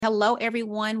Hello,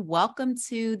 everyone. Welcome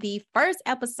to the first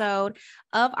episode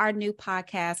of our new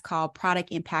podcast called Product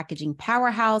and Packaging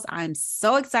Powerhouse. I'm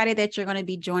so excited that you're going to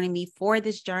be joining me for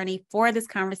this journey, for this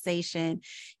conversation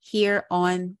here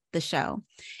on the show.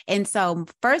 And so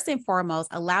first and foremost,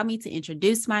 allow me to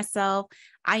introduce myself.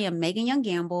 I am Megan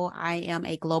Young-Gamble. I am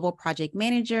a global project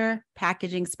manager,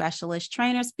 packaging specialist,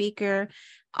 trainer, speaker,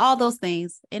 all those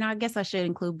things. And I guess I should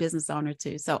include business owner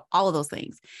too. So all of those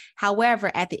things.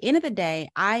 However, at the end of the day,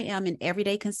 I am an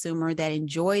everyday consumer that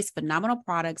enjoys phenomenal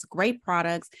products, great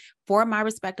products for my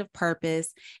respective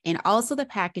purpose, and also the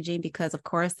packaging, because of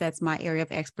course, that's my area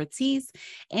of expertise.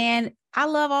 And I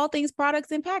love all things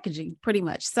products and packaging pretty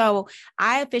much. So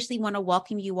I officially want to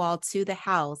welcome you all to the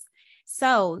house.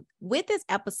 So with this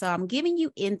episode, I'm giving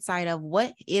you insight of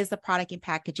what is the Product and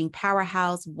Packaging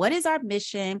Powerhouse, what is our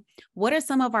mission, what are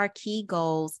some of our key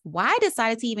goals, why I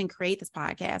decided to even create this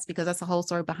podcast, because that's the whole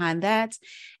story behind that.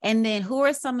 And then who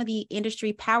are some of the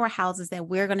industry powerhouses that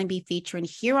we're going to be featuring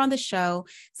here on the show,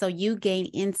 so you gain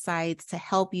insights to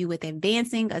help you with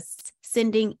advancing,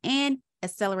 ascending, and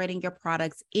accelerating your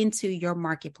products into your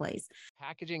marketplace.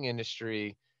 Packaging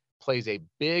industry plays a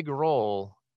big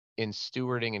role in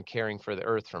stewarding and caring for the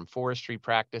earth, from forestry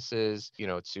practices,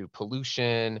 to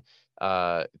pollution,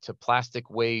 to plastic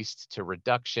waste, to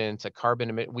reduction, to carbon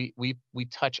emission. We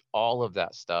touch all of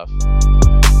that stuff.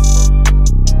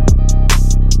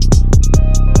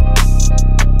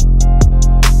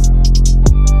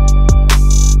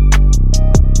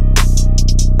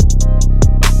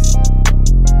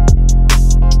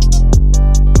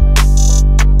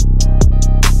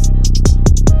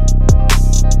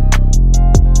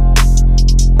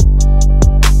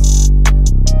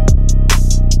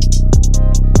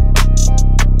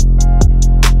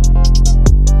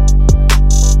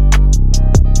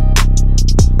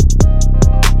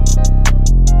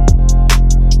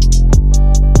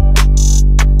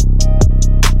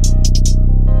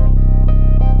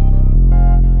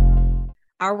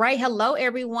 All right. Hello,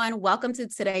 everyone. Welcome to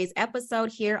today's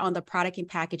episode here on the Product and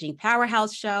Packaging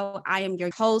Powerhouse Show. I am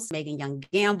your host, Megan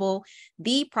Young-Gamble,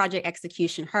 the project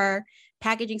execution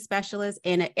packaging specialist,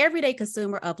 and an everyday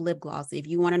consumer of lip gloss. If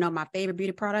you want to know my favorite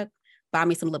beauty product, buy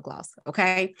me some lip gloss.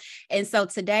 Okay. And so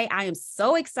today I am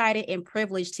so excited and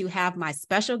privileged to have my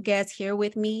special guest here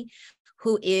with me,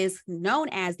 who is known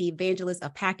as the evangelist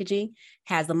of packaging,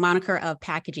 has the moniker of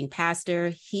packaging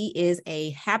pastor. He is a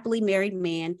happily married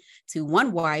man to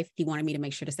one wife. He wanted me to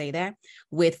make sure to say that,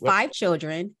 with 5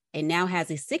 children, and now has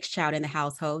a 6th child in the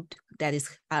household that is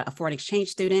a foreign exchange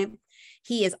student.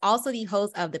 He is also the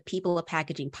host of the People of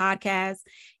Packaging podcast.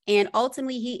 And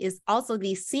ultimately, he is also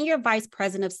the senior vice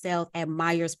president of sales at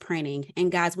Meyers Printing.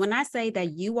 And guys, when I say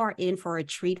that you are in for a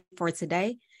treat for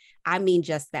today, I mean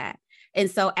just that. And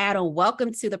so, Adam,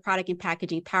 welcome to the Product and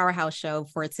Packaging Powerhouse Show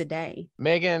for today.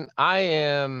 Megan, I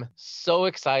am so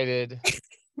excited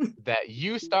that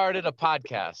you started a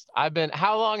podcast.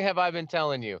 How long have I been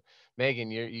telling you, Megan,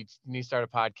 you need to start a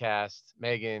podcast.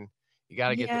 Megan, you got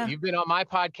to get there. You've been on my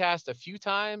podcast a few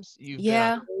times. You've been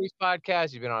on Corey's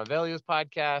podcast. You've been on Avelio's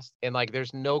podcast. And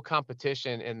there's no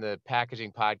competition in the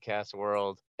packaging podcast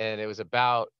world. And it was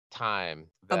about time.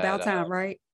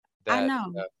 Right? I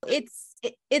know.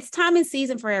 It's time and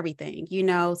season for everything,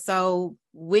 So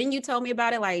when you told me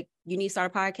about it, you need to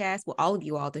start a podcast, well, all of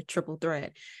you all, the triple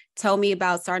threat, told me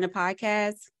about starting a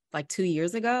podcast 2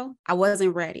 years ago. I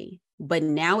wasn't ready. But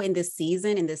now in this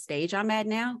season, in this stage I'm at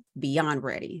now, beyond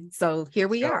ready. So here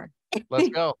we are. Let's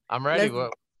go. I'm ready.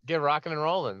 We'll get rocking and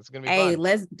rolling. It's going to be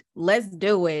fun. Let's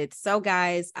do it. So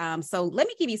guys, so let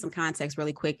me give you some context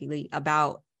really quickly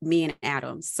about me and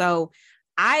Adam. So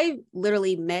I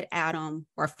literally met Adam,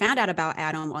 or found out about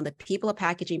Adam, on the People of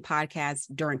Packaging podcast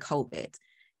during COVID.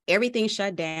 Everything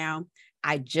shut down.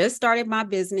 I just started my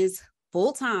business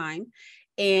full time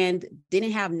and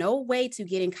didn't have no way to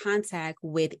get in contact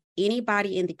with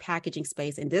anybody in the packaging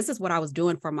space. And this is what I was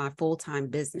doing for my full-time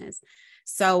business.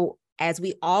 So as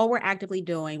we all were actively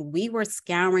doing, we were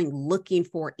scouring, looking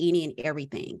for any and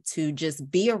everything to just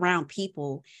be around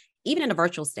people, even in the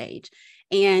virtual stage.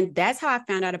 And that's how I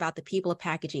found out about the People of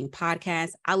Packaging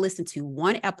podcast. I listened to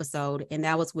one episode, and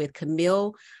that was with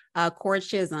Camille Cord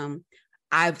Chisholm.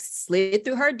 I've slid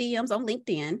through her DMs on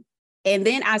LinkedIn, and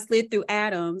then I slid through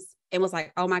Adam's and was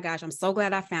like, oh my gosh, I'm so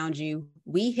glad I found you.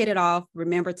 We hit it off.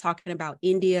 Remember talking about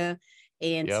India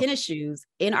and tennis shoes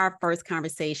in our first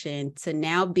conversation, to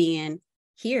now being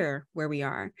here where we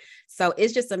are. So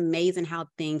it's just amazing how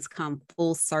things come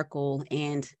full circle,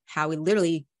 and how we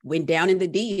literally went down in the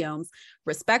DMs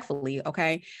respectfully.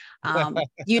 Okay.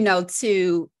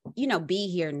 To, be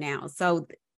here now. So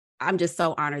I'm just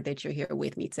so honored that you're here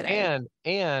with me today.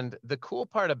 And the cool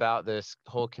part about this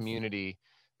whole community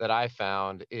that I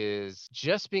found is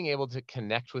just being able to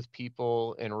connect with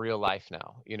people in real life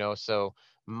now, so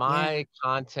Yeah. my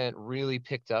content really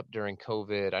picked up during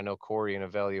COVID. I know Corey and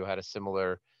Avelio had a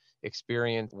similar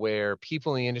experience where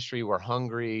people in the industry were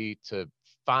hungry to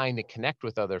find and connect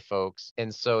with other folks.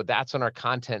 And so that's when our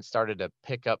content started to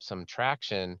pick up some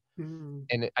traction. Mm.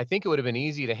 And I think it would have been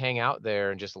easy to hang out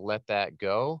there and just let that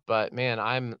go. But man,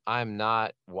 I'm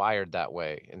not wired that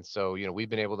way. And so, we've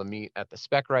been able to meet at the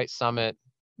Spec Right Summit.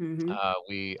 Hmm.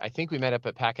 I think we met up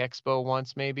at Pack Expo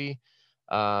once, maybe.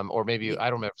 Or maybe Yeah.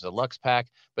 I don't remember if it was a Lux Pack.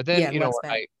 But then, Yeah. Lux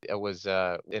back. I was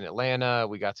in Atlanta.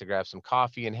 We got to grab some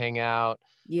coffee and hang out.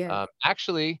 Yeah.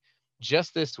 Actually,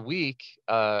 just this week,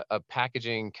 a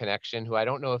packaging connection who I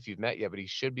don't know if you've met yet, but he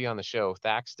should be on the show,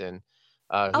 Thaxton,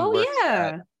 who Oh, works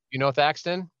at, yeah.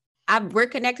 Thaxton? We're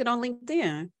connected on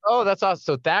LinkedIn. Oh, that's awesome.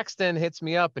 So Thaxton hits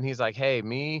me up and he's like, hey,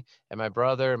 me and my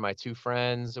brother and my two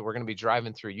friends, we're going to be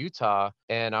driving through Utah.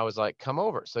 And I was like, come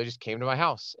over. So he just came to my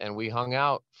house and we hung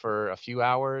out for a few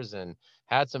hours and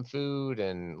had some food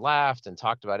and laughed and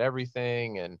talked about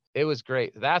everything. And it was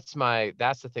great. That's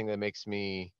the thing that makes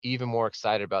me even more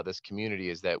excited about this community,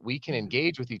 is that we can Mhm.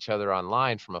 engage with each other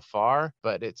online from afar,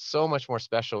 but it's so much more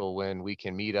special when we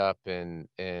can meet up and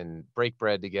break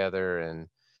bread together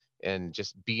and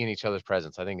just be in each other's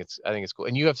presence. I think it's cool.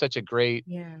 And you have such a great,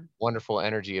 Yeah. wonderful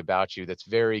energy about you that's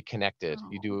very connected.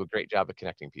 You Oh. do a great job of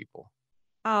connecting people.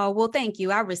 Oh, well, thank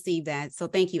you. I received that. So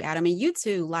thank you, Adam. And you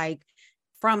too, like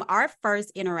from our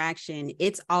first interaction,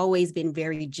 it's always been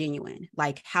very genuine.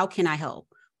 Like, how can I help?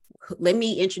 Let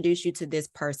me introduce you to this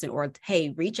person, or hey,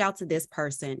 reach out to this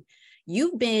person.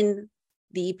 You've been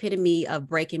the epitome of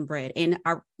breaking bread, and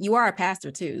you are a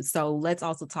pastor too. So let's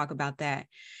also talk about that,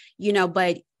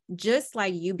 but just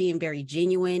like you being very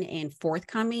genuine and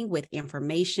forthcoming with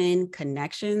information,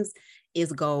 connections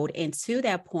is gold. And to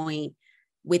that point,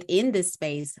 within this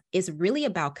space, it's really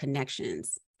about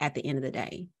connections at the end of the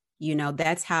day.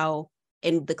 That's how,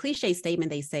 in the cliche statement,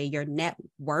 they say your net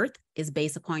worth is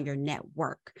based upon your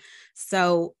network.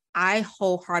 So I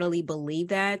wholeheartedly believe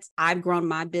that. I've grown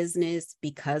my business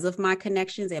because of my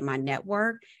connections and my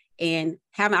network, and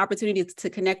have an opportunity to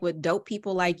connect with dope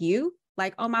people like you,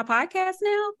 like on my podcast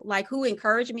now, like who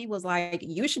encouraged me, was like,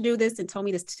 you should do this, and told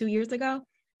me this 2 years ago.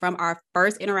 From our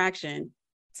first interaction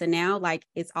to now, like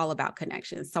it's all about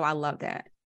connections. So I love that.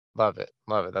 Love it.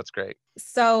 Love it. That's great.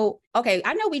 So, okay,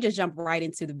 I know we just jumped right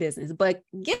into the business, but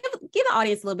give the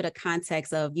audience a little bit of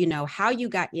context of, how you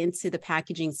got into the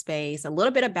packaging space, a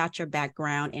little bit about your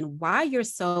background, and why you're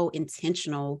so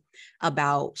intentional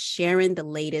about sharing the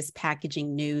latest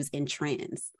packaging news and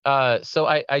trends. So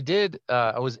I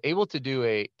was able to do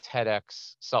a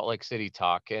TEDx Salt Lake City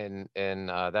talk, and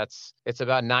it's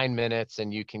about 9 minutes,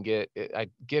 and I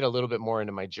get a little bit more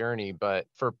into my journey. But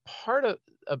for part of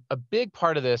a big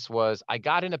part of this was I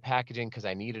got into packaging because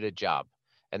I needed a job.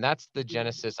 And that's the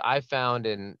genesis. I found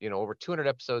in, over 200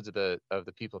 episodes of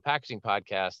the People Packaging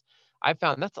podcast. I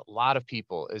found that's a lot of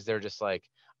people, is they're just like,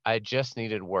 I just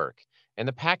needed work. And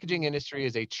the packaging industry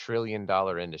is a $1 trillion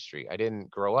industry. I didn't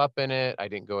grow up in it. I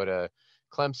didn't go to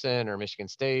Clemson or Michigan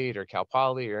State or Cal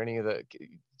Poly or any of the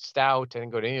Stout. I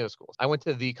didn't go to any of those schools. I went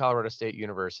to the Colorado State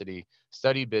University,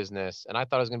 studied business, and I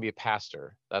thought I was going to be a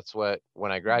pastor.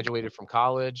 When I graduated from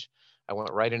college, I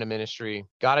went right into ministry,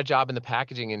 got a job in the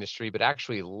packaging industry, but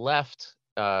actually left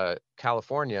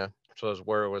California, which was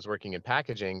where I was working in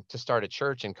packaging, to start a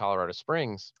church in Colorado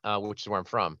Springs, which is where I'm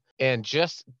from, and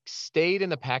just stayed in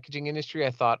the packaging industry.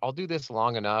 I thought I'll do this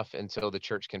long enough until the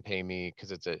church can pay me,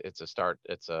 because it's a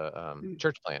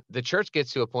church plant. The church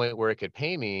gets to a point where it could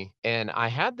pay me, and I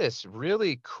had this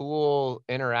really cool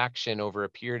interaction over a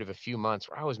period of a few months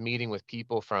where I was meeting with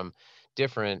people from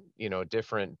different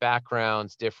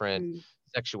backgrounds, different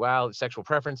Mm. sexual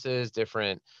preferences,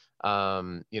 different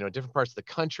parts of the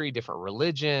country, different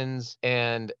religions.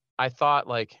 And I thought,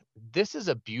 like, this is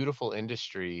a beautiful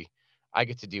industry. I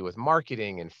get to deal with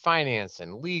marketing and finance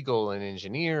and legal and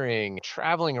engineering,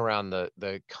 traveling around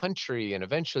the country and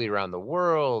eventually around the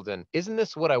world. And isn't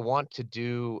this what I want to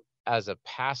do as a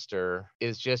pastor,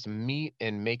 is just meet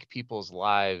and make people's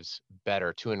lives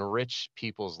better, to enrich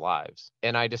people's lives.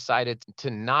 And I decided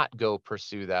to not go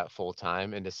pursue that full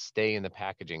time and to stay in the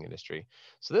packaging industry.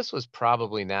 So this was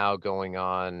probably now going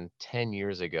on 10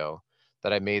 years ago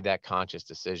that I made that conscious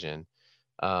decision.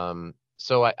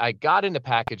 So I got into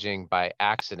packaging by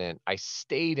accident. I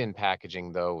stayed in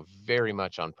packaging, though, very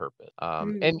much on purpose.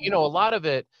 And, Mm. a lot of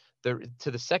it,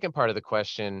 to the second part of the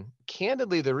question,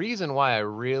 candidly, the reason why I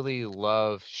really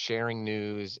love sharing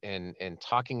news and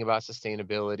talking about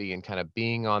sustainability and kind of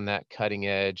being on that cutting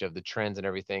edge of the trends and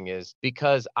everything is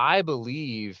because I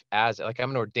believe I'm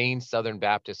an ordained Southern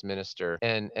Baptist minister,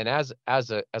 and as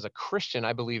a Christian,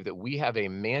 I believe that we have a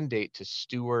mandate to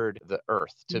steward the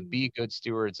earth, to be good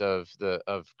stewards of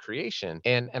creation,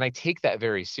 and I take that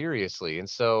very seriously, and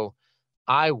so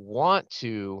I want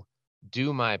to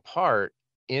do my part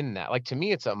in that. Like, to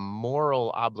me, it's a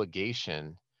moral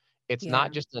obligation. It's not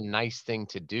Yeah. just a nice thing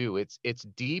to do. It's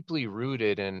deeply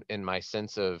rooted in my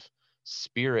sense of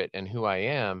spirit and who I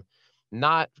am,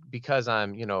 not because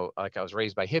I'm, like I was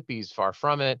raised by hippies, far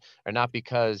from it, or not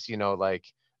because, like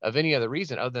of any other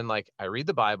reason other than like I read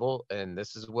the Bible and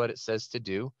this is what it says to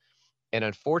do. And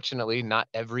unfortunately, not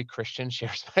every Christian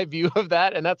shares my view of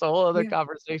that. And that's a whole other Yeah.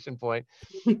 conversation point.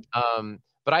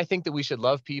 But I think that we should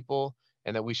love people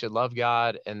and that we should love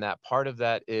God. And that part of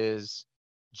that is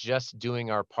just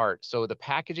doing our part. So the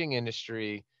packaging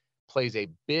industry plays a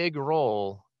big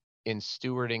role in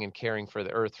stewarding and caring for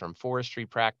the earth, from forestry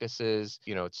practices,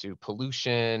 to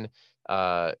pollution,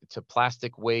 to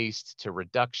plastic waste, to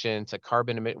reduction, to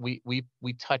carbon emit.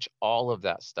 We touch all of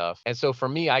that stuff. And so for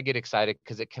me, I get excited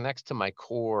because it connects to my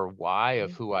core why of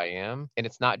Yeah. who I am. And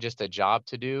it's not just a job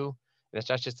to do. And it's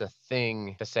not just a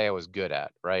thing to say I was good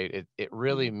at, right? It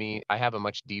really means I have a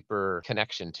much deeper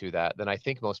connection to that than I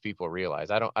think most people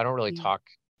realize. I don't really Yeah. talk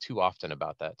too often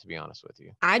about that, to be honest with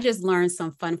you. I just learned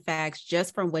some fun facts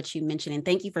just from what you mentioned. And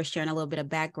thank you for sharing a little bit of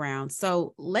background.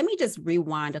 So let me just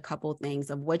rewind a couple of things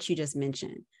of what you just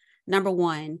mentioned. Number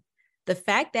one, the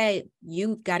fact that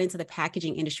you got into the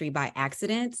packaging industry by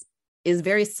accident is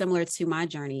very similar to my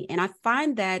journey. And I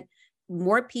find that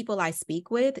more people I speak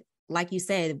with, like you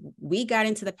said, we got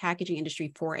into the packaging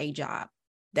industry for a job.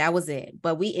 That was it.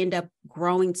 But we end up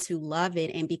growing to love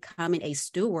it and becoming a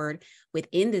steward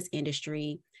within this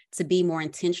industry to be more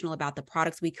intentional about the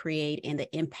products we create and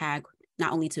the impact,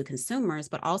 not only to consumers,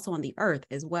 but also on the earth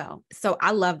as well. So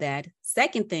I love that.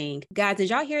 Second thing, guys, did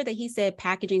y'all hear that he said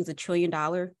packaging is $1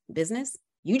 trillion business?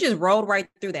 You just rolled right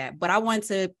through that. But I want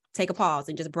to take a pause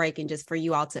and just break and just for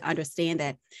you all to understand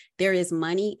that there is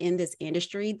money in this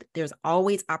industry. There's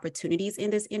always opportunities in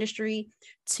this industry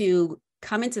to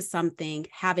come into something,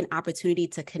 have an opportunity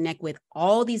to connect with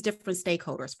all these different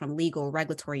stakeholders from legal,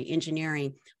 regulatory,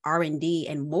 engineering, R&D,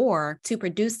 and more to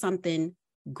produce something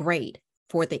great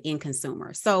for the end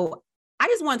consumer. So I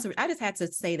just had to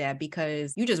say that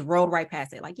because you just rolled right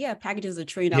past it. Like, yeah, packages $1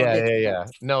 trillion business. Yeah.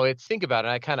 No, think about it.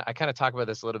 I kind of talk about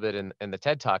this a little bit in the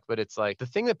TED Talk, but it's like the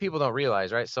thing that people don't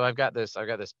realize, right? So I've got this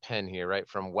pen here, right,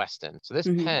 from Weston. So this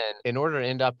pen, in order to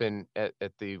end up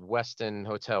at the Weston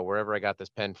Hotel, wherever I got this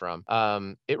pen from,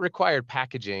 it required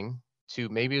packaging to,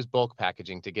 maybe it was bulk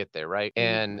packaging to get there, right?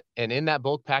 And in that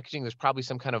bulk packaging, there's probably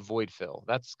some kind of void fill.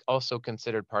 That's also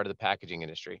considered part of the packaging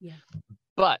industry. Yeah.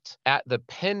 But at the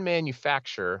pen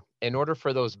manufacturer, in order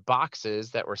for those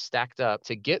boxes that were stacked up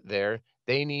to get there,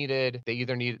 they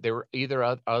were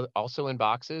either also in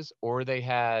boxes, or they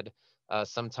had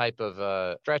some type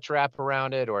of stretch wrap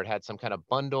around it, or it had some kind of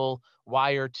bundle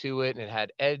wire to it, and it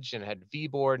had edge, and it had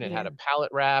V-board, and it had a pallet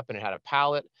wrap, and it had a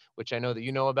pallet, which I know that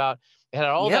you know about. It had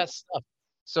all that stuff.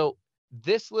 So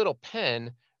this little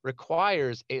pen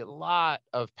requires a lot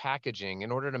of packaging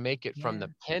in order to make it from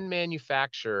the pen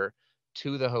manufacturer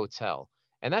to the hotel.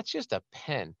 And that's just a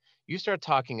pen. You start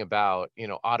talking about,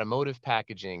 automotive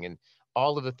packaging and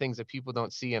all of the things that people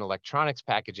don't see in electronics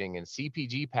packaging and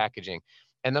CPG packaging.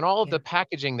 And then all of the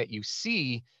packaging that you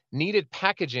see needed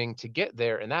packaging to get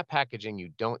there, and that packaging you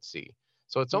don't see.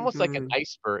 So it's almost like an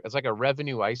iceberg. It's like a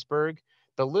revenue iceberg.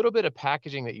 The little bit of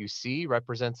packaging that you see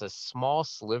represents a small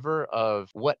sliver of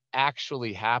what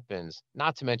actually happens,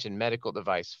 not to mention medical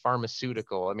device,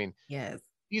 pharmaceutical. I mean,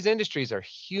 these industries are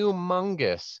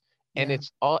humongous, and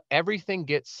everything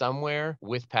gets somewhere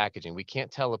with packaging. We can't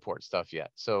teleport stuff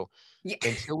yet. So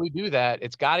until we do that,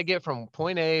 it's got to get from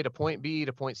point A to point B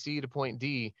to point C to point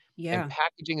D. And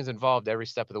packaging is involved every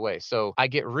step of the way. So I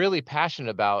get really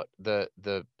passionate about the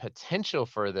potential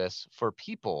for this for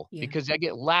people, because I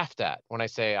get laughed at when I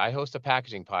say I host a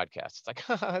packaging podcast. It's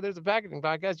like, there's a packaging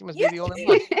podcast. You must be the only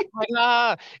one. I'm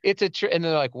like, it's and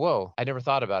they're like, whoa, I never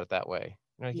thought about it that way.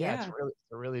 Like, it's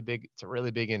a really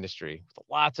big industry with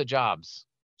lots of jobs.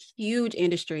 Huge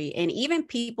industry. And even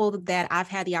people that I've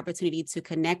had the opportunity to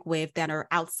connect with that are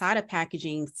outside of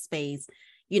packaging space,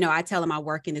 I tell them I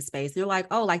work in this space. They're like,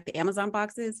 oh, like the Amazon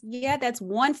boxes. Yeah, that's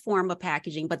one form of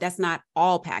packaging, but that's not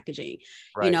all packaging,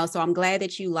 Right. So I'm glad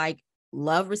that you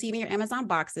love receiving your Amazon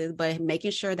boxes, but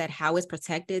making sure that how it's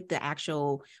protected, the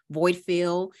actual void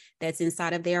fill that's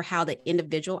inside of there, how the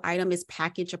individual item is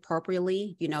packaged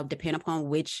appropriately, depending upon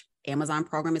which Amazon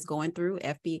program is going through,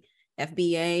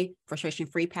 FBA,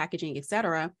 frustration-free packaging,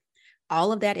 etc.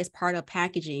 All of that is part of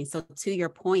packaging. So to your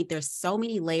point, there's so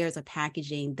many layers of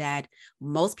packaging that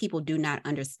most people do not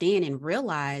understand and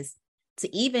realize,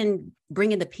 to even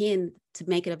bring in the pen to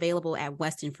make it available at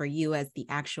Weston for you as the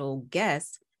actual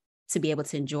guest to be able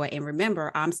to enjoy. And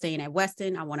remember, I'm staying at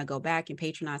Weston. I want to go back and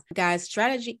patronize. Guys,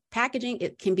 strategy packaging,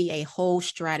 it can be a whole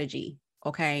strategy,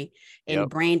 okay? And Yep.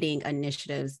 branding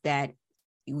initiatives that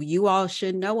you all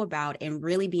should know about and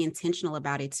really be intentional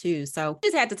about it too. So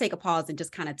just had to take a pause and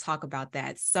just kind of talk about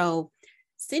that. So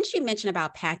since you mentioned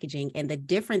about packaging and the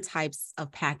different types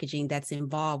of packaging that's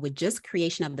involved with just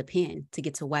creation of the pen to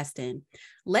get to Weston,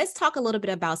 let's talk a little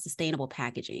bit about sustainable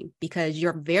packaging, because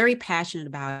you're very passionate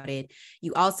about it.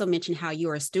 You also mentioned how you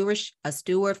are a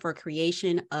steward for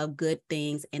creation of good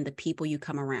things and the people you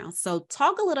come around. So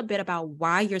talk a little bit about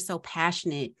why you're so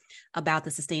passionate about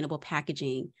the sustainable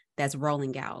packaging that's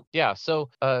rolling out. Yeah.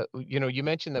 So, you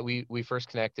mentioned that we first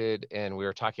connected and we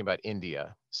were talking about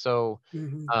India. So,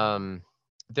 Mhm.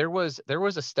 there was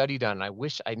a study done, and I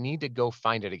wish I need to go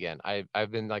find it again.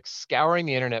 I've been like scouring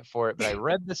the internet for it, but I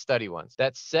read the study once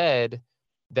that said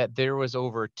that there was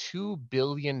over $2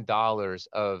 billion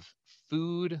of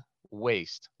food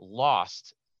waste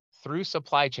lost through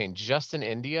supply chain just in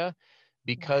India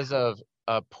because Wow. of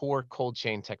a poor cold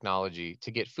chain technology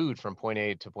to get food from point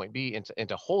A to point B, and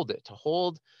to hold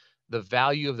the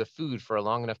value of the food for a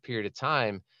long enough period of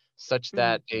time, such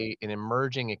that Mhm. an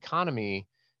emerging economy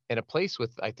in a place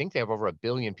with, I think they have over 1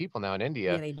 billion people now in Yeah,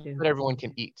 India, they do. that everyone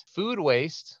can eat. Food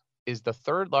waste is the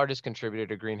third largest contributor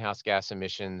to greenhouse gas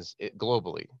emissions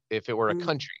globally, if it were a Mhm.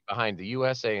 country behind the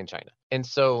USA and China. And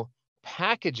so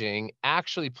packaging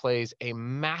actually plays a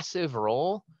massive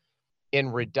role in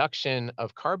reduction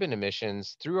of carbon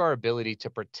emissions through our ability to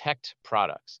protect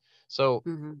products. So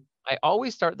Mhm. I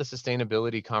always start the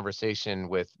sustainability conversation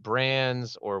with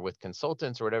brands or with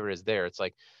consultants or whatever is there. It's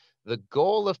like the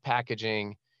goal of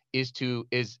packaging is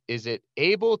it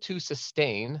able to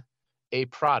sustain a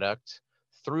product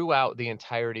throughout the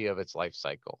entirety of its life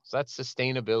cycle? So that's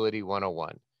sustainability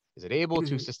 101. Is it able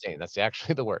to Mhm. sustain? That's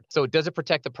actually the word. So does it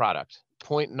protect the product?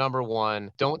 Point number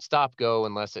one, don't stop go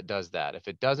unless it does that. If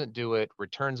it doesn't do it,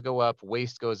 returns go up,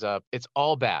 waste goes up. It's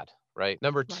all bad, right?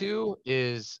 Number Right. two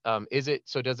does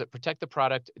it protect the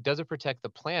product? Does it protect the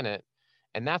planet?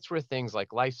 And that's where things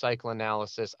like life cycle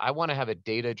analysis, I want to have a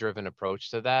data-driven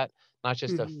approach to that, not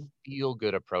just a Mhm.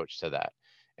 feel-good approach to that.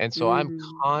 And so I'm Mhm.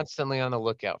 constantly on the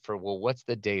lookout for, well, what's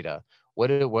the data?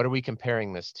 What are we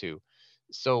comparing this to?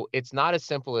 So it's not as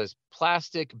simple as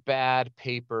plastic bad,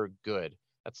 paper good.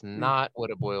 That's Mm. not what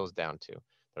it boils down to.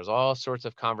 There's all sorts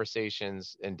of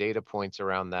conversations and data points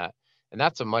around that. And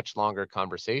that's a much longer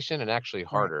conversation and actually Right.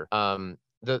 harder.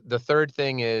 The third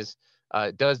thing is,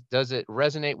 does it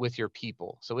resonate with your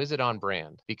people? So is it on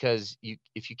brand? Because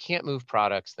if you can't move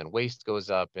products, then waste goes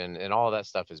up, and all that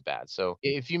stuff is bad. So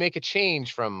if you make a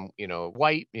change from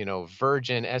white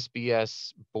virgin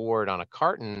SBS board on a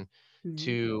carton Mhm.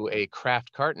 to a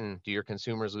craft carton, do your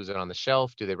consumers lose it on the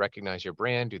shelf? Do they recognize your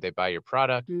brand? Do they buy your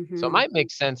product? So it Mhm. might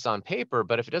make sense on paper,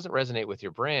 but if it doesn't resonate with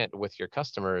your brand, with your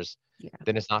customers, Yeah.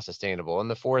 then it's not sustainable. And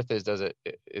the fourth is,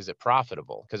 is it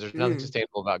profitable? Because there's nothing Mm.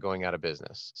 sustainable about going out of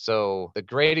business. So the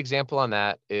great example on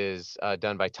that is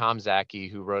done by Tom Zaki,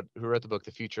 who wrote the book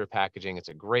The Future of Packaging. It's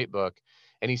a great book.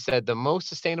 And he said the most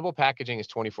sustainable packaging is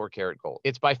 24 karat gold.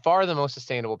 It's by far the most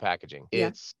sustainable packaging.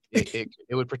 Yeah. It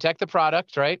would protect the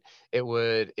product, right? It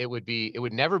would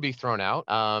never be thrown out.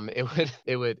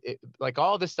 Like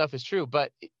all this stuff is true,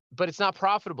 but it's not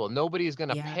profitable. Nobody is going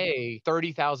to Yeah. pay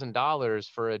 $30,000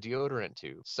 for a deodorant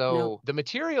tube. Nope. So the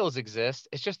materials exist.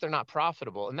 It's just they're not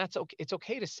profitable, and that's okay. It's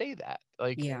okay to say that.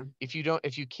 Like Yeah. if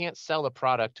you can't sell a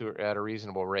product at a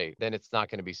reasonable rate, then it's not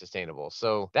going to be sustainable.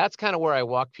 So that's kind of where I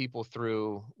walk people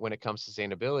through when it comes to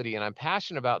sustainability, and I'm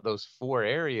passionate about those four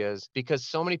areas because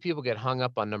so many people get hung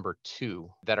up on number two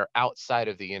that are outside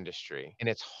of the industry, and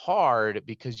it's hard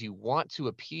because you want to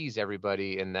appease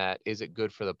everybody in that, is it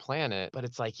good for the planet? But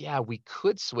it's like, yeah, we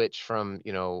could switch from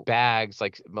bags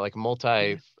like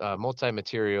Yeah.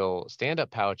 multi-material stand-up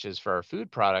pouches for our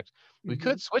food product. We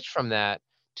could Mhm. switch from that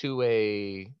to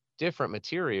a different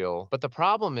material, but the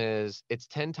problem is it's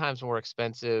 10 times more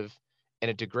expensive and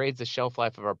it degrades the shelf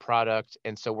life of our product,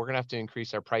 and so we're going to have to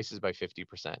increase our prices by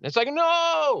 50%. And it's like,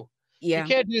 no, you Yeah.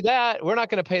 can't do that. We're not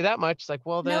going to pay that much. It's like,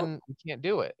 well, Nope. then we can't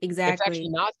do it. It's actually Exactly.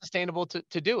 not sustainable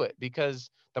to do it because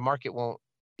the market won't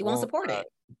you won't support it.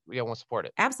 Won't support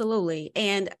it. Absolutely.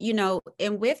 And,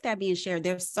 and with that being shared,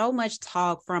 there's so much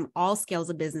talk from all scales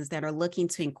of business that are looking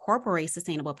to incorporate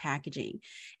sustainable packaging.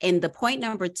 And the point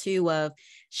number 2 of,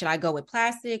 should I go with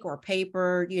plastic or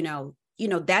paper?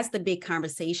 That's the big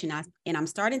conversation. And I'm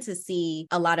starting to see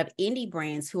a lot of indie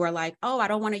brands who are like, oh, I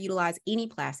don't want to utilize any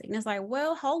plastic. And it's like,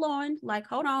 well, hold on. Like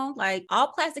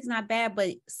all plastic's not bad,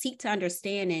 but seek to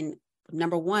understand and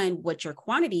number one, what your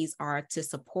quantities are to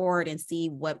support and see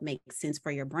what makes sense for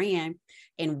your brand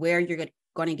and where you're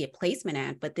going to get placement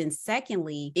at. But then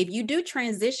secondly, if you do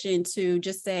transition to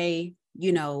just say,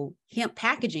 hemp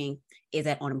packaging, is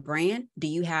that on a brand? Do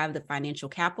you have the financial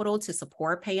capital to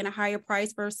support paying a higher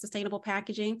price for sustainable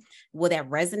packaging? Will that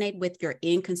resonate with your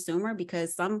end consumer?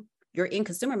 Because your end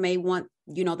consumer may want,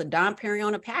 the Dom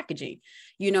Perignon of packaging.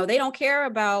 They don't care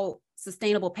about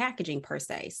sustainable packaging per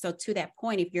se. So to that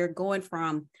point, if you're going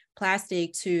from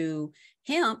plastic to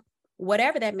hemp,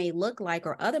 whatever that may look like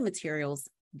or other materials,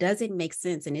 does it make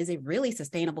sense? And is it really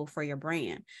sustainable for your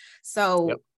brand? So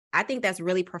Yep. I think that's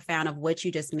really profound of what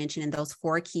you just mentioned in those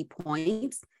 4 key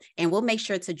points. And we'll make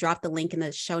sure to drop the link in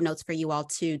the show notes for you all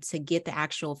too, to get the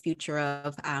actual Future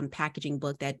of Packaging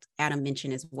book that Adam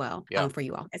mentioned as well, for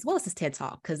you all, as well as his TED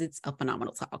Talk, because it's a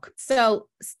phenomenal talk. So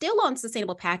still on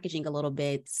sustainable packaging a little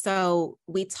bit. So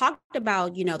we talked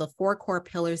about, the 4 core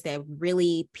pillars that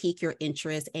really pique your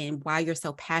interest and why you're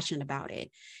so passionate about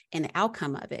it and the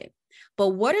outcome of it. But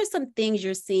what are some things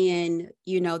you're seeing,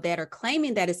 that are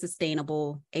claiming that it's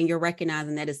sustainable and you're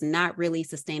recognizing that it's not really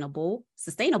sustainable?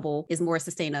 Sustainable is more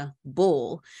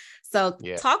sustainable. So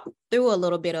talk through a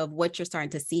little bit of what you're starting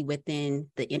to see within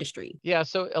the industry. Yeah.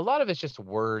 So a lot of it's just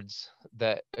words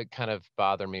that kind of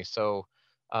bother me. So,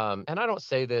 and I don't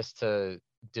say this to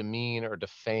demean or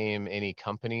defame any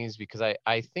companies, because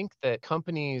I think that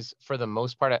companies, for the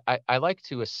most part, I like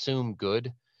to assume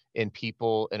good in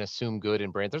people and assume good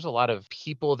in brands. There's a lot of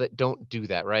people that don't do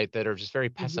that, right? That are just very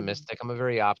pessimistic. I'm a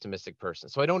very optimistic person.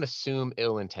 So I don't assume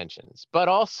ill intentions, but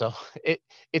also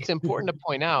it's important to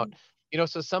point out,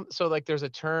 so like there's a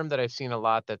term that I've seen a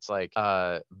lot that's like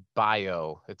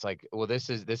bio. It's like, well, this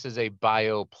is a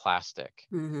bioplastic.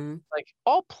 Mm-hmm. Like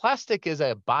all plastic is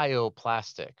a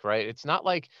bioplastic, right? It's not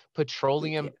like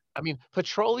petroleum. Yeah. I mean,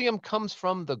 petroleum comes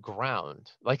from the ground.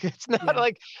 Like it's not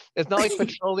like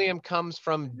petroleum comes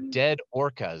from dead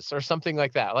orcas or something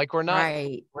like that. Like we're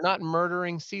not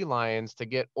murdering sea lions to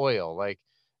get oil. Like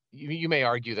you may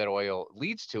argue that oil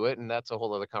leads to it, and that's a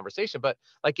whole other conversation. But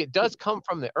like it does come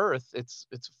from the earth. It's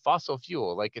fossil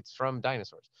fuel. Like it's from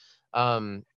dinosaurs.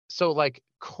 So like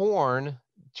corn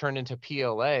turned into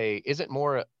PLA isn't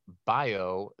more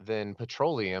bio than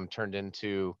petroleum turned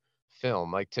into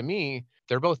film. Like to me,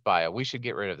 they're both bio. We should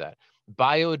get rid of that.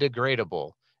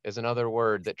 Biodegradable is another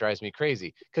word that drives me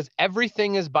crazy, because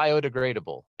everything is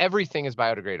biodegradable. Everything is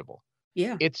biodegradable.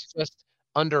 Yeah. It's just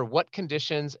under what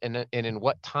conditions and in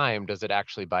what time does it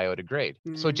actually biodegrade.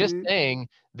 Mm-hmm. So just saying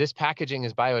this packaging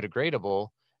is biodegradable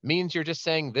means you're just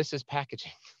saying this is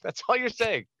packaging. That's all you're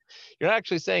saying. You're not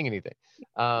actually saying anything.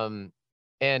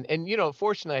 And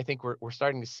fortunately, I think we're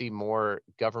starting to see more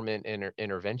government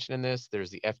intervention in this. There's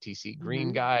the FTC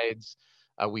green guides.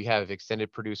 We have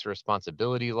extended producer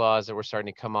responsibility laws that we're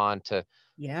starting to come on to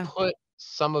put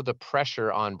some of the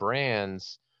pressure on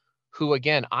brands who,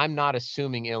 again, I'm not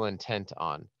assuming ill intent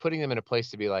on, putting them in a place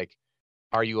to be like,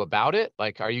 are you about it?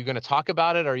 Like, are you going to talk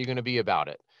about it? Or are you going to be about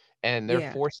it? And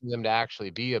they're forcing them to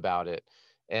actually be about it.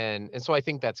 And so I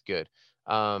think that's good.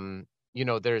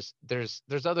 There's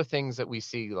other things that we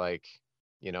see, like,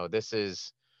 this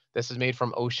is made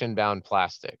from ocean-bound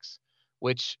plastics,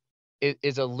 which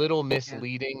is a little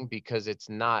misleading because it's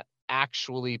not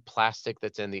actually plastic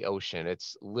that's in the ocean.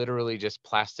 It's literally just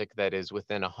plastic that is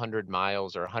within 100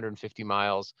 miles or 150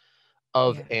 miles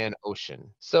of an ocean.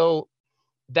 So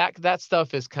that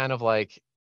stuff is kind of like,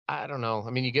 I don't know. I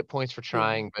mean, you get points for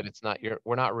trying, but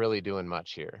we're not really doing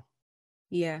much here.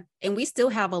 Yeah. And we still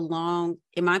have in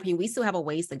my opinion, we still have a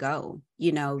ways to go,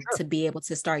 to be able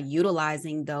to start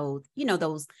utilizing those,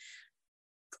 those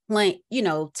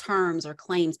terms or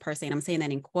claims per se. And I'm saying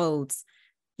that in quotes,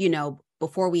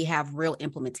 before we have real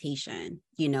implementation,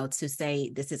 to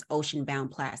say this is ocean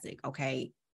bound plastic.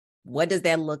 Okay. What does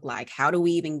that look like? How do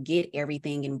we even get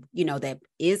everything that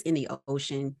is in the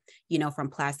ocean, from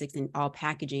plastics and all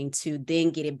packaging to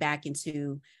then get it back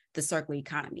into the circular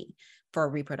economy for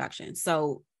reproduction?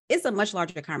 So it's a much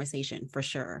larger conversation for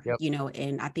sure,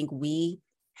 and I think we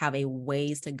have a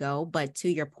ways to go. But to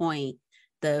your point,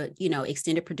 the,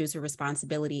 Extended Producer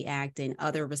Responsibility Act and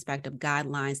other respective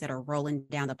guidelines that are rolling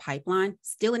down the pipeline,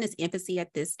 still in its infancy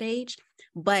at this stage,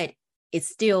 but it's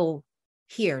still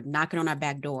here knocking on our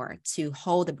back door to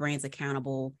hold the brands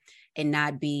accountable and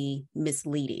not be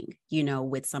misleading,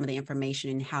 with some of the information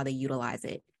and how they utilize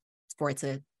it for it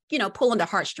to, pull on the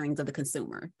heartstrings of the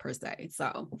consumer per se.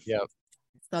 Yep.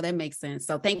 So that makes sense.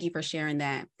 So thank you for sharing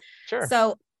that. Sure.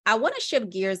 So I want to shift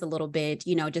gears a little bit,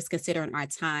 just considering our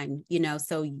time,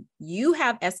 so you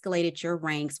have escalated your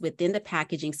ranks within the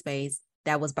packaging space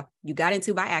you got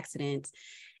into by accident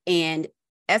and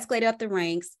escalated up the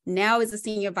ranks. Now is a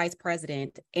senior vice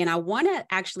president. And I want to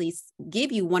actually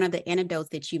give you one of the anecdotes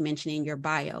that you mentioned in your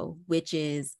bio, which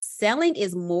is selling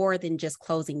is more than just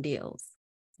closing deals.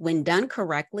 When done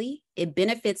correctly, it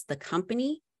benefits the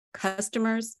company,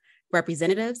 customers,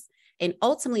 representatives, and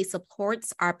ultimately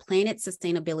supports our planet's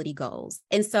sustainability goals.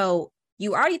 And so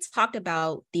you already talked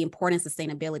about the importance of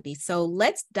sustainability. So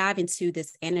let's dive into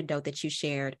this anecdote that you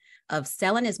shared of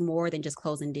selling is more than just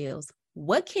closing deals.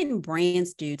 What can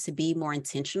brands do to be more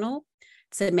intentional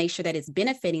to make sure that it's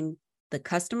benefiting the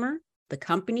customer, the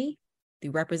company, the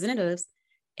representatives,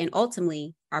 and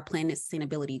ultimately our planet's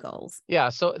sustainability goals? Yeah.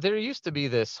 So there used to be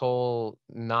this whole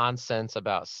nonsense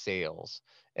about sales.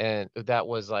 And that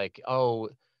was like, oh,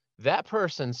 that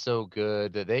person's so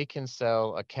good that they can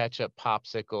sell a ketchup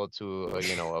popsicle to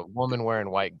a woman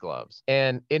wearing white gloves.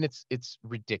 And it's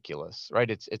ridiculous, right?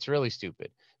 It's really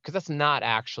stupid because that's not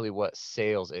actually what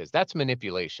sales is. That's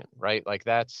manipulation, right? Like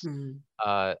that's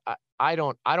I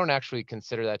don't actually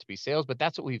consider that to be sales, but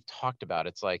that's what we've talked about.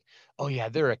 It's like, oh yeah,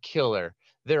 they're a killer,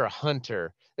 they're a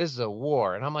hunter, this is a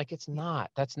war. And I'm like, it's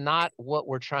not. That's not what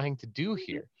we're trying to do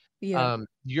here. Yeah.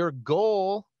 Your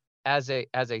goal as a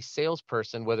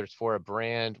salesperson, whether it's for a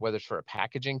brand, whether it's for a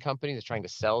packaging company that's trying to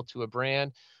sell to a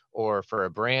brand, or for a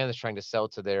brand that's trying to sell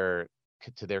to their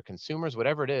consumers,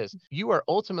 whatever it is, you are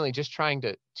ultimately just trying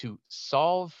to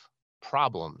solve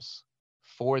problems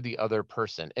for the other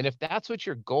person. And if that's what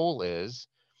your goal is,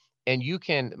 and you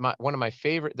can,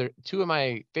 two of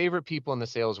my favorite people in the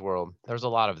sales world, there's a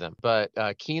lot of them, but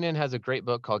Keenan has a great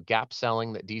book called Gap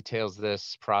Selling that details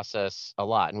this process a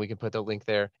lot. And we can put the link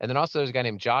there. And then also there's a guy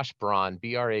named Josh Braun,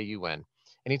 Braun.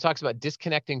 And he talks about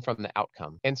disconnecting from the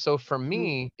outcome. And so for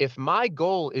me, if my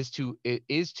goal is to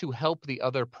help the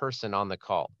other person on the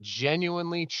call,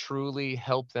 genuinely, truly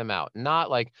help them out,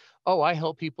 not like, oh, I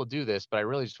help people do this, but I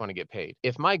really just want to get paid.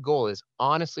 If my goal is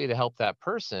honestly to help that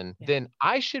person, then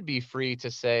I should be free to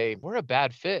say, we're a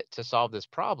bad fit to solve this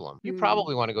problem. You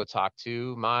probably want to go talk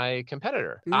to my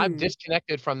competitor. I'm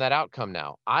disconnected from that outcome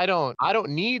now. I don't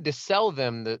need to sell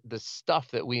them the stuff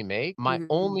that we make. My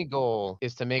only goal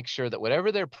is to make sure that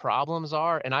whatever their problems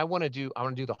are, and I want to do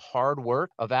the hard work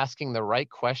of asking the right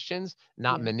questions,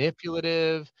 not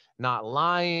manipulative, not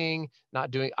lying,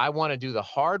 I want to do the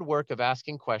hard work of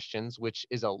asking questions, which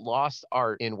is a lost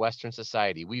art in Western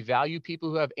society. We value people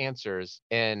who have answers,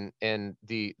 and in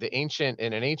an ancient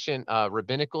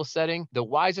rabbinical setting, the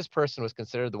wisest person was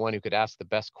considered the one who could ask the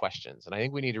best questions. And I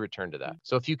think we need to return to that.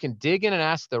 So if you can dig in and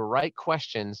ask the right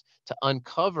questions to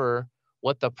uncover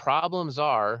what the problems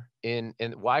are and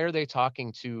why are they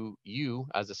talking to you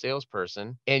as a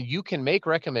salesperson, and you can make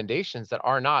recommendations that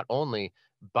are not only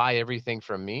buy everything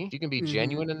from me, you can be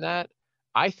genuine in that.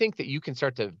 I think that you can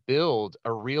start to build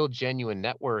a real genuine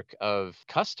network of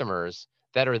customers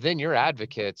that are then your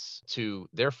advocates to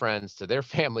their friends, to their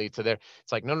family,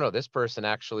 it's like, no, this person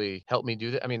actually helped me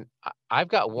do that. I mean, I've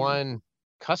got one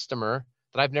customer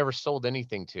that I've never sold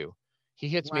anything to. He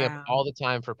hits me up all the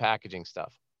time for packaging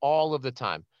stuff, all of the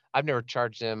time. I've never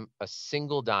charged him a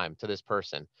single dime to this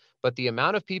person, but the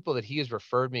amount of people that he has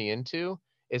referred me into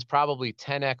is probably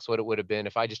 10x what it would have been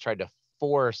if I just tried to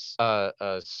force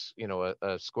a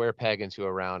square peg into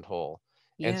a round hole.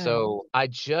 And so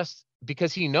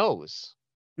because he knows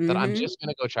that I'm just going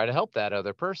to go try to help that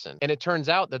other person. And it turns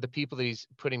out that the people that he's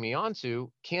putting me onto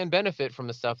can benefit from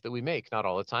the stuff that we make, not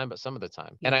all the time, but some of the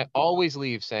time. And I always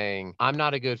leave saying, I'm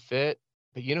not a good fit,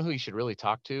 but you know who you should really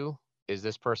talk to is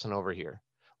this person over here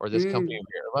or this company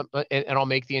over here. And I'll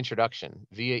make the introduction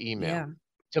via email.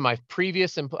 To my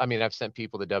previous, I've sent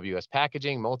people to WS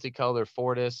Packaging, Multicolor,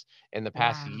 Fortis in the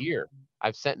past year.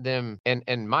 I've sent them,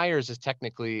 and Meyers is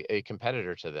technically a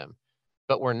competitor to them,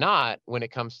 but we're not when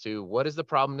it comes to what is the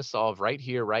problem to solve right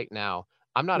here, right now.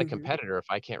 I'm not a competitor if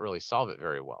I can't really solve it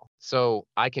very well. So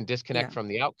I can disconnect from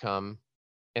the outcome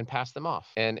and pass them off.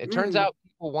 And it turns out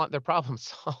people want their problem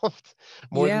solved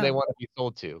more than they want to be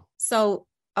told to. So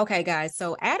okay, guys.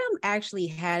 So Adam actually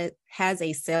has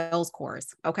a sales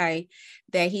course, okay,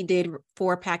 that he did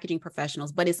for packaging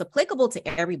professionals, but it's applicable to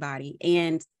everybody.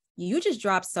 And you just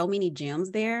dropped so many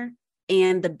gems there.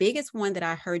 And the biggest one that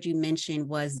I heard you mention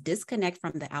was disconnect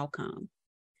from the outcome,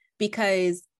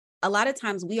 because a lot of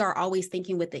times we are always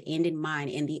thinking with the end in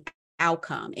mind and the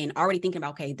outcome and already thinking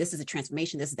about, okay, this is a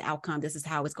transformation, this is the outcome, this is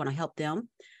how it's going to help them.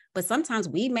 But sometimes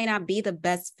we may not be the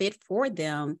best fit for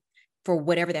them for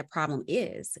whatever that problem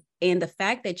is. And the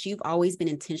fact that you've always been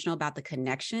intentional about the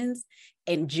connections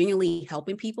and genuinely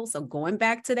helping people. So going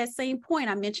back to that same point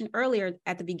I mentioned earlier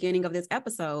at the beginning of this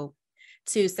episode,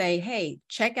 to say, hey,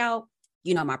 check out,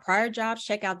 my prior jobs,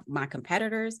 check out my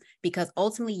competitors, because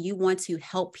ultimately you want to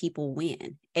help people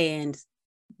win. And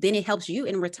then it helps you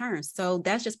in return. So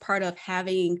that's just part of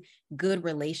having good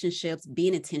relationships,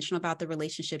 being intentional about the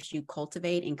relationships you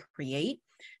cultivate and create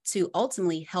to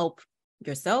ultimately help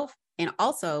yourself and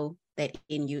also that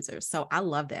end user. So I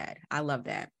love that. I love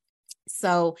that.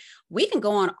 So we can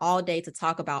go on all day to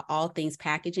talk about all things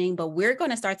packaging, but we're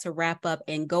going to start to wrap up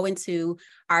and go into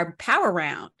our power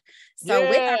round. So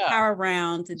with our power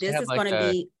round, this is going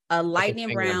to be a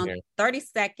lightning round, 30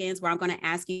 seconds, where I'm going to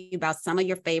ask you about some of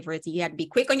your favorites. You have to be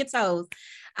quick on your toes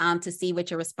to see what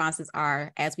your responses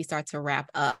are as we start to wrap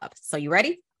up. So you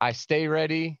ready? I stay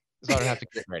ready, so I don't have to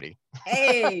get ready.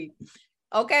 Hey.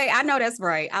 Okay, I know that's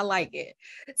right. I like it.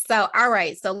 So, all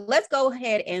right. So let's go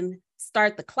ahead and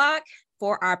start the clock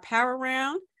for our power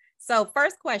round. So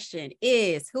first question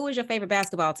is, who is your favorite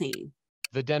basketball team?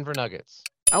 The Denver Nuggets.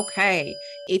 Okay.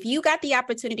 If you got the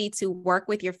opportunity to work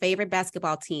with your favorite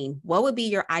basketball team, what would be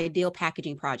your ideal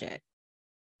packaging project?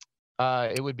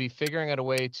 It would be figuring out a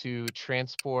way to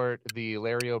transport the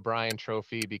Larry O'Brien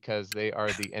trophy because they are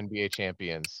the NBA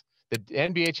champions. The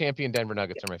NBA champion Denver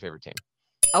Nuggets are my favorite team.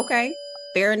 Okay,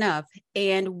 fair enough.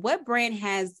 And what brand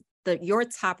has your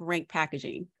top ranked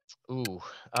packaging? Ooh,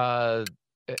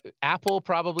 Apple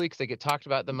probably, because they get talked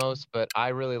about the most, but I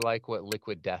really like what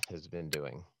Liquid Death has been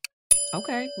doing.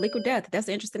 Okay, Liquid Death. That's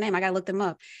an interesting name. I gotta look them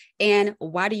up. And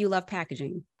why do you love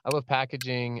packaging? I love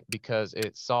packaging because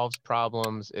it solves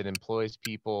problems, it employs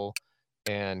people,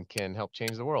 and can help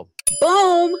change the world.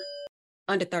 Boom!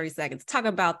 Under 30 seconds. Talk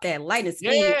about that. Lightning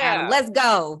speed, Adam. Let's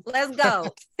go. Let's go.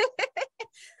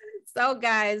 So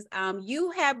guys,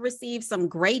 you have received some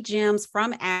great gems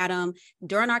from Adam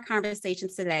during our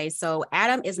conversations today. So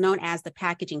Adam is known as the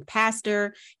Packaging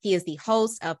Pastor. He is the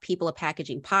host of People of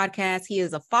Packaging podcast. He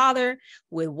is a father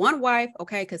with one wife,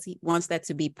 okay, because he wants that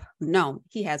to be known.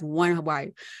 He has one wife.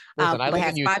 Listen, I live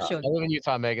in Utah. 5 children. I live in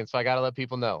Utah, Megan, so I got to let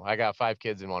people know. I got 5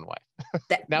 kids and 1 wife.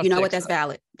 You know what? That's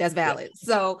valid. That's valid.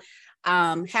 Yeah. So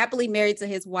happily married to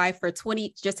his wife for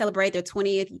just celebrate their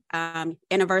 20th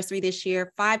anniversary this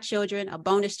year, 5 children, a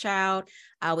bonus child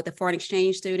with a foreign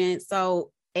exchange student.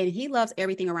 So, and he loves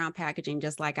everything around packaging,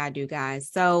 just like I do,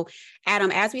 guys. So Adam,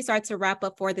 as we start to wrap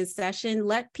up for this session,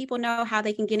 let people know how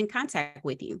they can get in contact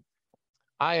with you.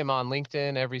 I am on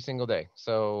LinkedIn every single day.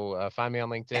 So find me on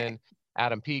LinkedIn,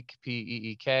 Adam Peek,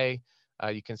 Peek.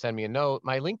 You can send me a note.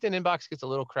 My LinkedIn inbox gets a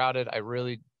little crowded. I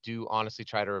really do honestly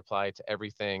try to reply to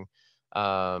everything. You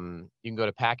can go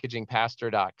to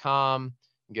packagingpastor.com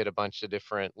and get a bunch of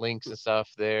different links and stuff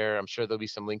there. I'm sure there'll be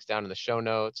some links down in the show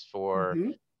notes for,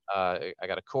 I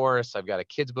got a course. I've got a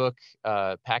kid's book,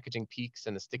 Packaging Peaks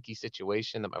in the Sticky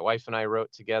Situation, that my wife and I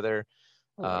wrote together.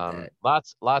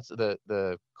 Lots of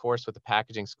the course with the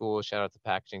packaging school. Shout out to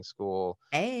packaging school.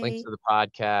 Hey. Links to the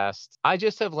podcast. I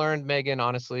just have learned, Megan,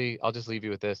 honestly, I'll just leave you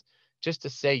with this, just to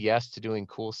say yes to doing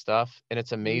cool stuff. And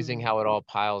it's amazing how it all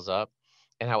piles up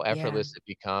and how effortless it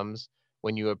becomes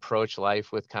when you approach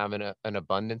life with kind of an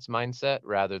abundance mindset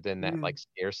rather than that like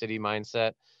scarcity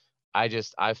mindset.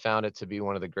 I found it to be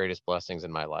one of the greatest blessings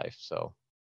in my life. So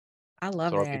I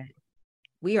love that.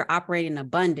 We are operating in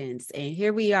abundance. And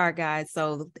here we are, guys.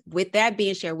 So with that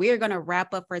being shared, we are going to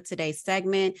wrap up for today's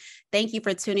segment. Thank you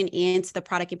for tuning in to the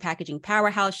Product and Packaging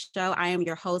Powerhouse Show. I am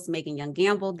your host, Megan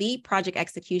Young-Gamble, the project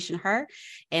execution her.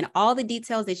 And all the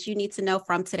details that you need to know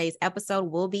from today's episode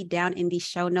will be down in the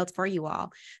show notes for you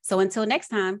all. So until next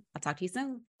time, I'll talk to you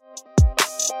soon.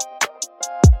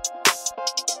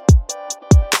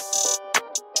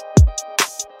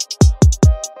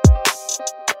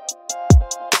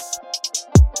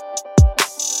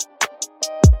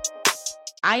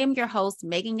 I am your host,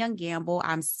 Megan Young-Gamble.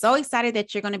 I'm so excited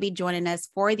that you're going to be joining us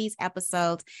for these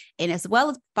episodes and as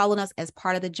well as following us as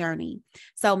part of the journey.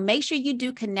 So make sure you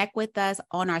do connect with us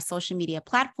on our social media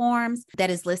platforms that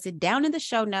is listed down in the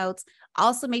show notes.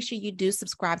 Also, make sure you do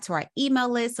subscribe to our email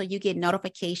list so you get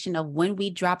notification of when we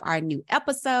drop our new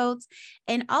episodes.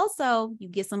 And also you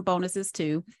get some bonuses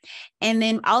too. And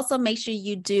then also make sure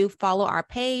you do follow our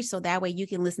page so that way you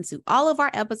can listen to all of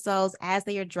our episodes as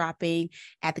they are dropping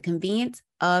at the convenience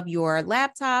of your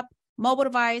laptop, mobile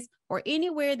device, or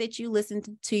anywhere that you listen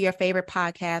to your favorite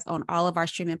podcast on all of our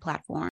streaming platforms.